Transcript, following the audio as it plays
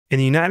In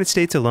the United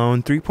States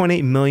alone,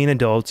 3.8 million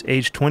adults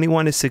aged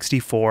 21 to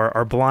 64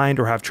 are blind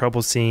or have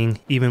trouble seeing,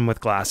 even with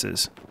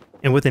glasses.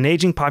 And with an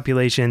aging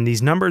population,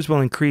 these numbers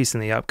will increase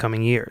in the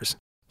upcoming years.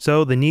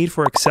 So the need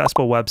for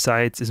accessible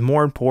websites is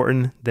more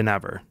important than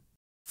ever.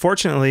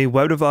 Fortunately,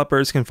 web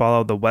developers can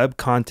follow the Web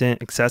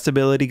Content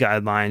Accessibility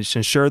Guidelines to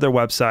ensure their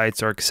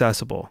websites are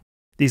accessible.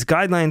 These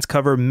guidelines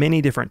cover many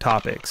different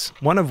topics,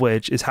 one of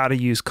which is how to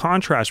use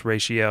contrast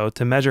ratio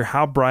to measure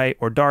how bright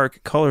or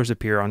dark colors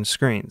appear on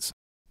screens.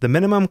 The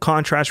minimum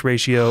contrast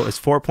ratio is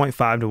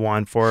 4.5 to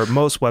 1 for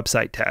most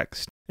website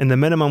text, and the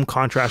minimum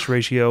contrast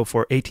ratio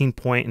for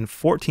 18-point and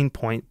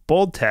 14-point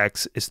bold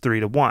text is 3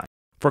 to 1.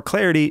 For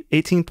clarity,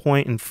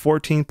 18-point and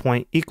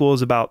 14-point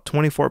equals about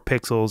 24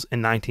 pixels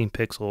and 19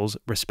 pixels,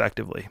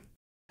 respectively.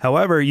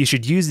 However, you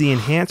should use the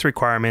enhanced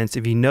requirements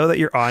if you know that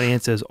your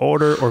audience is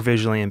older or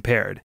visually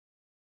impaired.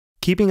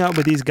 Keeping up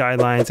with these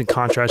guidelines and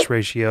contrast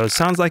ratios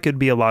sounds like it'd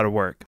be a lot of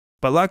work,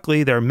 but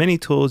luckily there are many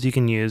tools you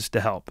can use to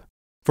help.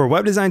 For a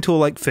web design tool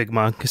like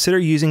Figma, consider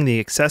using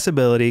the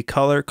Accessibility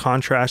Color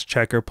Contrast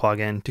Checker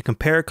plugin to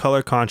compare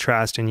color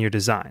contrast in your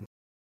design.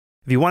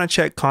 If you want to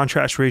check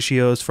contrast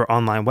ratios for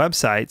online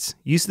websites,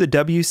 use the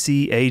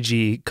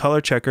WCAG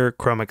Color Checker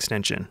Chrome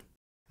extension.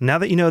 Now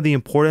that you know the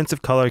importance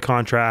of color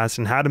contrast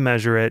and how to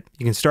measure it,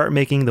 you can start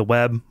making the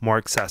web more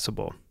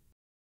accessible.